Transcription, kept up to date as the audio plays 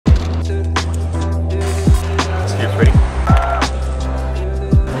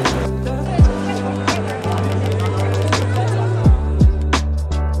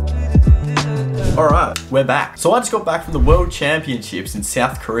we're back. So I just got back from the World Championships in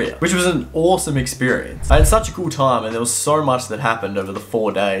South Korea, which was an awesome experience. I had such a cool time and there was so much that happened over the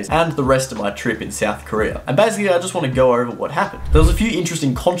 4 days and the rest of my trip in South Korea. And basically I just want to go over what happened. There was a few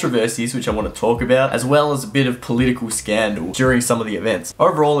interesting controversies which I want to talk about, as well as a bit of political scandal during some of the events.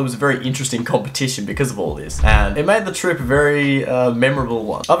 Overall, it was a very interesting competition because of all this, and it made the trip a very memorable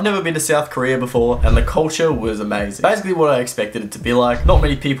one. I've never been to South Korea before, and the culture was amazing. Basically what I expected it to be like. Not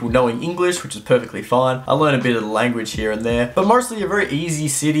many people knowing English, which is perfectly fine. I learned a bit of the language here and there, but mostly a very easy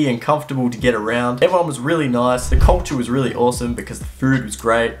city and comfortable to get around. Everyone was really nice. The culture was really awesome because the food was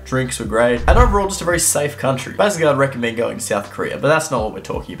great, drinks were great, and overall just a very safe country. Basically, I'd recommend going to South Korea, but that's not what we're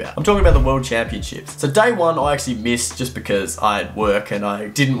talking about. I'm talking about the World Championships. So day one, I actually missed just because I had work and I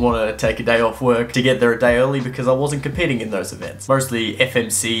didn't want to take a day off work to get there a day early because I wasn't competing in those events. Mostly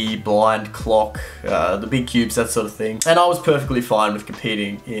FMC, blind, clock, the big cubes, that sort of thing. And I was perfectly fine with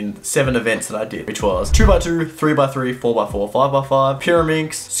competing in 7 events that I did, which was 2x2, 3x3, 4x4, 5x5,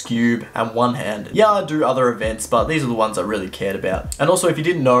 pyraminx, scube, and one-handed. Yeah, I do other events, but these are the ones I really cared about. And also, if you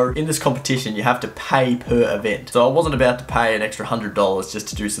didn't know, in this competition, you have to pay per event. So I wasn't about to pay an extra $100 just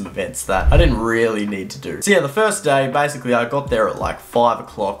to do some events that I didn't really need to do. So yeah, the first day, basically I got there at like 5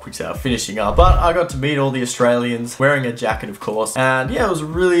 o'clock, which they were finishing up, but I got to meet all the Australians, wearing a jacket of course, and yeah, it was a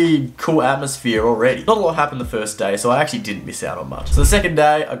really cool atmosphere already. Not a lot happened the first day, so I actually didn't miss out on much. So the second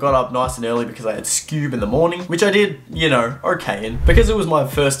day, I got up nice and early because I had scube in the morning, which I did, you know, okay in. Because it was my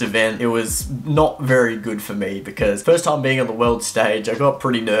first event, it was not very good for me because first time being on the world stage, I got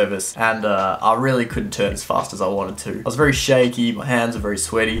pretty nervous and I really couldn't turn as fast as I wanted to. I was very shaky, my hands were very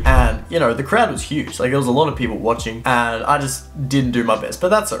sweaty, and you know, the crowd was huge. Like there was a lot of people watching and I just didn't do my best, but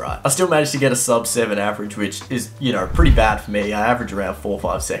that's alright. I still managed to get a sub 7 average, which is, you know, pretty bad for me. I average around 4 or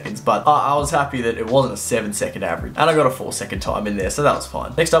 5 seconds, but I was happy that it wasn't a 7-second average, and I got a 4-second time in there, so that was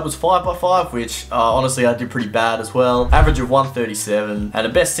fine. Next up was 5x5, which honestly I did pretty bad as well. Average of 137 and a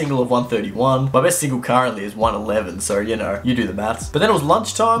best single of 131. My best single currently is 111, so you know, you do the maths. But then it was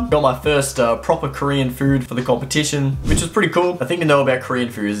lunchtime. Got my first proper Korean food for the competition, which was pretty cool. The thing to know about Korean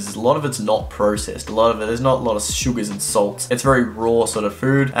food is a lot of it's not processed. A lot of it, there's not a lot of sugars and salts. It's very raw sort of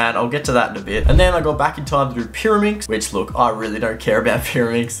food, and I'll get to that in a bit. And then I got back in time to do pyraminx, which look, I really don't care about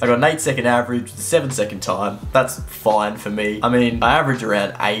pyraminx. I got an 8-second average with a 7-second time. That's fine for me. I mean, I average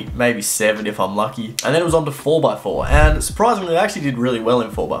around 8, maybe 7 if I'm lucky. And then it was on to 4x4, and surprisingly, I actually did really well in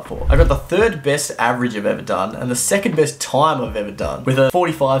 4x4. I got the 3rd best average I've ever done, and the 2nd best time I've ever done, with a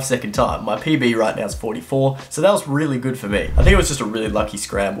 45-second time. My PB right now is 44, so that was really good for me. I think it was just a really lucky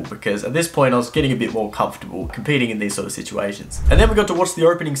scramble, because at this point I was getting a bit more comfortable competing in these sort of situations. And then we got to watch the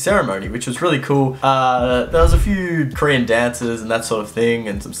opening ceremony, which was really cool. There was a few Korean dances and that sort of thing,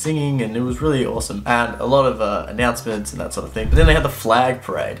 and some singing, and it was really awesome. And a lot of announcements and that sort of thing. But then they had the flag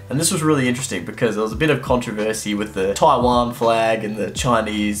parade, and this was really interesting because there was a bit of controversy with the Taiwan flag and the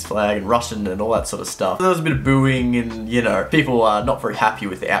Chinese flag and Russian and all that sort of stuff. There was a bit of booing and, you know, people are not very happy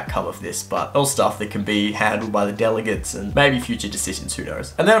with the outcome of this, but all stuff that can be handled by the delegates and maybe future decisions, who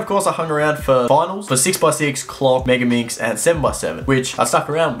knows. And then of course I hung around for finals for 6x6, clock, megaminx, and 7x7, which I stuck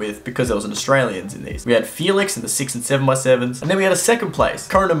around with because there was an Australians in these. We had Felix in the 6 and 7x7s, and then we had a 2nd place.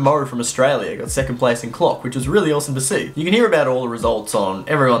 Corin and Mo from Australia got 2nd place in clock, which was really awesome to see. You can hear about all the results on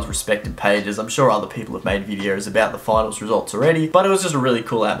everyone's respective pages. I'm sure other people have made videos about the finals results already, but it was just a really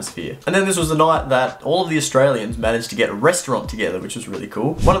cool atmosphere. And then this was the night that all of the Australians managed to get a restaurant together, which was really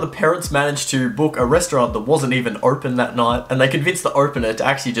cool. One of the parents managed to book a restaurant that wasn't even open that night, and they convinced the opener to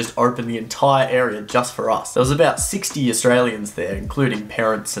actually just open the entire area just for us. There was about 60 Australians there, including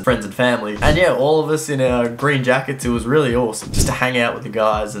parents and friends and family. And yeah, all of us in our green jackets, it was really awesome just to hang out with the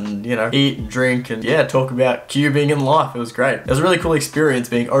guys and, you know, eat and drink and yeah, talk about cubing and life. It was great. It was a really cool experience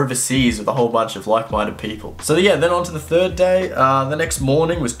being overseas with a whole bunch of like-minded people. So yeah, then on to the 3rd day. The next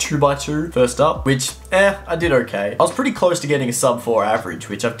morning was 2x2 first up, which I did okay. I was pretty close to getting a sub 4 average,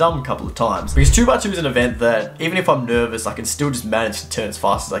 which I've done a couple of times, because 2x2 is an event that even if I'm nervous, I can still just manage to turn as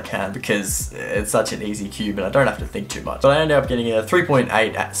fast as I can because it's such an easy cube and I don't have to think too much. But I ended up getting a 3.8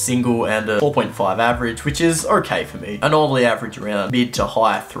 at single and a 4.5 average, which is okay for me. I normally average around mid to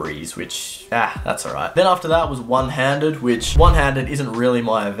high 3s, which that's alright. Then after that was one-handed, which one-handed isn't really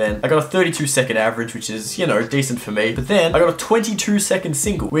my event. I got a 32-second average, which is, you know, decent for me. But then I got a 22-second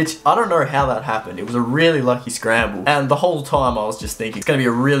single, which I don't know how that happened. It was a really lucky scramble. And the whole time I was just thinking it's gonna be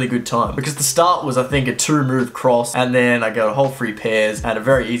a really good time, because the start was, I think, a 2-move cross, and then I got a whole 3 pairs and a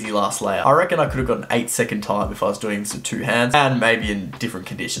very easy last layer. I reckon I could have got an 8-second time if I was doing some 2 hands and maybe in different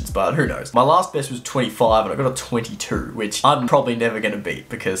conditions, but who knows. My last best was 25 and I got a 22, which I'm probably never gonna beat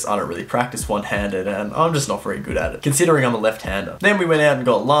because I don't really practice one-handed and I'm just not very good at it, considering I'm a left-hander. Then we went out and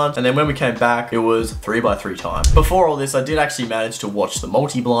got lunch, and then when we came back, back, it was 3x3 time. Before all this, I did actually manage to watch the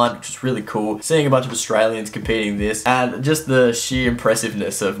multi-blind, which was really cool. Seeing a bunch of Australians competing in this, and just the sheer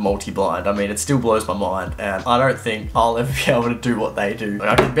impressiveness of multi-blind. I mean, it still blows my mind, and I don't think I'll ever be able to do what they do. Like,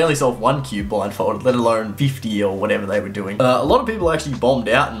 I could barely solve one cube blindfolded, let alone 50 or whatever they were doing. A lot of people actually bombed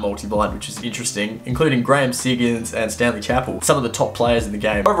out in multi-blind, which is interesting, including Graham Siggins and Stanley Chappell, some of the top players in the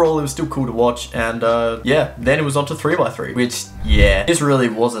game. Overall, it was still cool to watch, and yeah, then it was on to 3x3, which, yeah, this really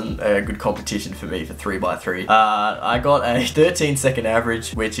wasn't a good competition for me for 3x3. I got a 13-second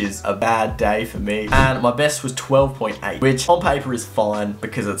average, which is a bad day for me, and my best was 12.8, which on paper is fine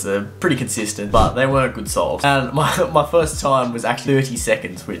because it's a pretty consistent, but they weren't good solves. And my first time was actually 30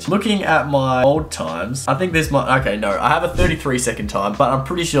 seconds, which, looking at my old times, I think this might, okay, no, I have a 33-second time, but I'm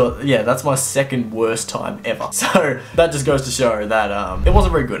pretty sure, yeah, that's my second worst time ever. So that just goes to show that it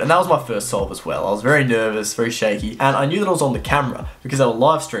wasn't very good, and that was my first solve as well. I was very nervous, very shaky, and I knew that I was on the camera because they were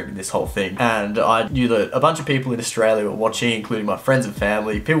live streaming this whole thing, and I knew that a bunch of people in Australia were watching, including my friends and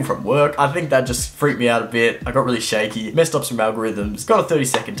family, people from work. I think that just freaked me out a bit. I got really shaky, messed up some algorithms, got a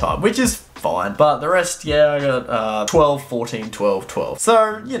 30-second time, which is fine, but the rest, yeah, I got 12, 14, 12, 12.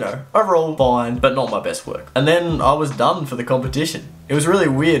 So, you know, overall fine, but not my best work. And then I was done for the competition. It was really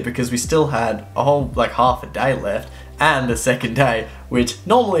weird because we still had a whole, like, half a day left and a second day, which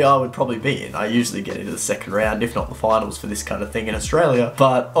normally I would probably be in. I usually get into the second round, if not the finals for this kind of thing in Australia.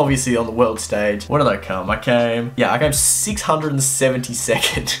 But obviously on the world stage, what did I come? I came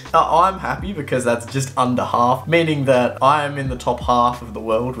 672nd. I'm happy because that's just under half, meaning that I am in the top half of the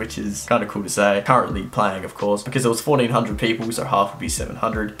world, which is kind of cool to say. Currently playing, of course, because there was 1,400 people, so half would be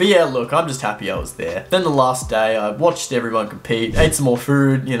 700. But yeah, look, I'm just happy I was there. Then the last day, I watched everyone compete, ate some more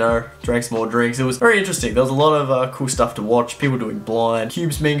food, you know, drank some more drinks. It was very interesting. There was a lot of cool stuff to watch, people doing blind,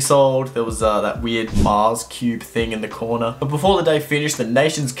 cubes being sold. There was that weird Mars cube thing in the corner. But before the day finished, the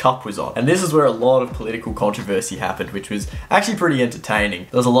Nations Cup was on, and this is where a lot of political controversy happened, which was actually pretty entertaining.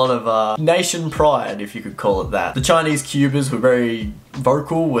 There was a lot of nation pride, if you could call it that. The Chinese cubers were very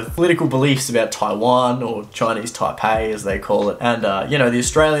vocal with political beliefs about Taiwan, or Chinese Taipei as they call it, and you know, the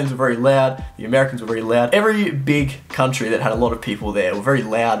Australians were very loud, the Americans were very loud. Every big country that had a lot of people there were very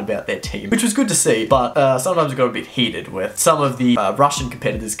loud about their team, which was good to see, but sometimes it got a bit heated with some of the Russian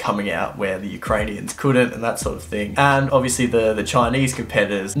competitors coming out where the Ukrainians couldn't, and that sort of thing. And obviously the Chinese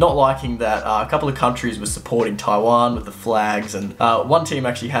competitors not liking that a couple of countries were supporting Taiwan with the flags, and one team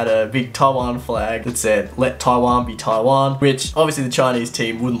actually had a big Taiwan flag that said, "Let Taiwan be Taiwan," which obviously the Chinese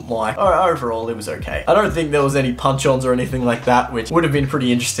team wouldn't like. Overall, it was okay. I don't think there was any punch-ons or anything like that, which would have been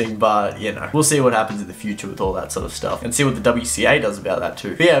pretty interesting, but you know, we'll see what happens in the future with all that sort of stuff, and see what the WCA does about that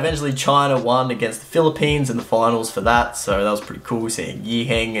too. But yeah, eventually China won against the Philippines in the finals for that, so that was pretty cool seeing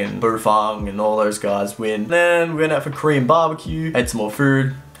Yiheng and Bufang and all those guys win. Then we went out for Korean barbecue, ate some more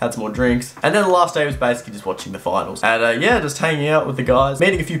food, had some more drinks, and then the last day was basically just watching the finals. And yeah, just hanging out with the guys,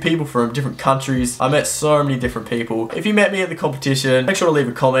 meeting a few people from different countries. I met so many different people. If you met me at the competition, make sure to leave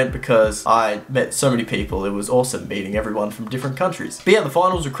a comment because I met so many people. It was awesome meeting everyone from different countries. But yeah, the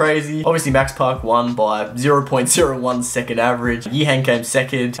finals were crazy. Obviously Max Park won by 0.01 second average. Yiheng came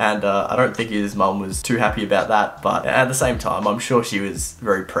second, and I don't think his mum was too happy about that, but at the same time, I'm sure she was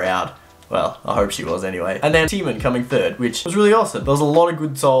very proud. Well, I hope she was anyway. And then Tiemann coming third, which was really awesome. There was a lot of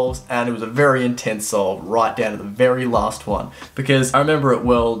good solves, and it was a very intense solve right down to the very last one. Because I remember at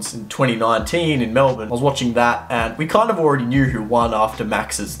Worlds in 2019 in Melbourne, I was watching that, and we kind of already knew who won after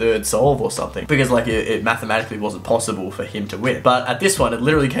Max's third solve or something. Because like it mathematically wasn't possible for him to win. But at this one, it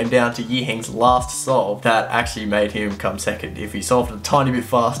literally came down to Yiheng's last solve that actually made him come second if he solved it a tiny bit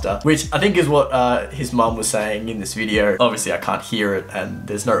faster. Which I think is what his mum was saying in this video. Obviously I can't hear it and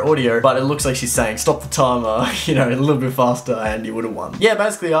there's no audio, but it looks like she's saying stop the timer, you know, a little bit faster and you would have won. Yeah,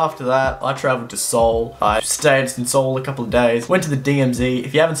 basically after that, I travelled to Seoul. I stayed in Seoul a couple of days, went to the DMZ.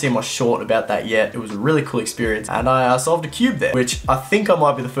 If you haven't seen my short about that yet, it was a really cool experience, and I solved a cube there, which I think I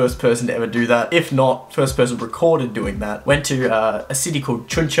might be the first person to ever do that. If not, first person recorded doing that. Went to a city called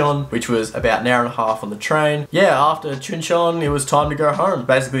Chuncheon, which was about an hour and a half on the train. Yeah, after Chuncheon, it was time to go home.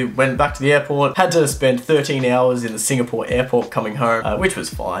 Basically went back to the airport, had to spend 13 hours in the Singapore airport coming home, which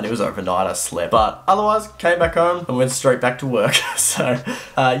was fine. It was overnight, I slept. But otherwise, came back home and went straight back to work. So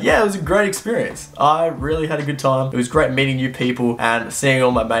yeah, it was a great experience. I really had a good time. It was great meeting new people and seeing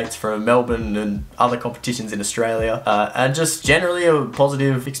all my mates from Melbourne and other competitions in Australia, and just generally a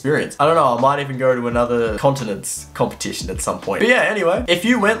positive experience. I don't know, I might even go to another continent's competition at some point. But yeah, anyway, if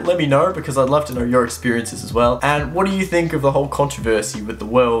you went, let me know, because I'd love to know your experiences as well. And what do you think of the whole controversy with the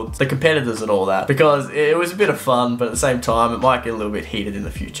world, the competitors and all that? Because it was a bit of fun, but at the same time, it might get a little bit heated in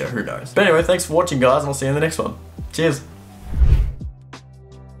the future, who knows. But anyway, thanks for watching guys, and I'll see you in the next one. Cheers.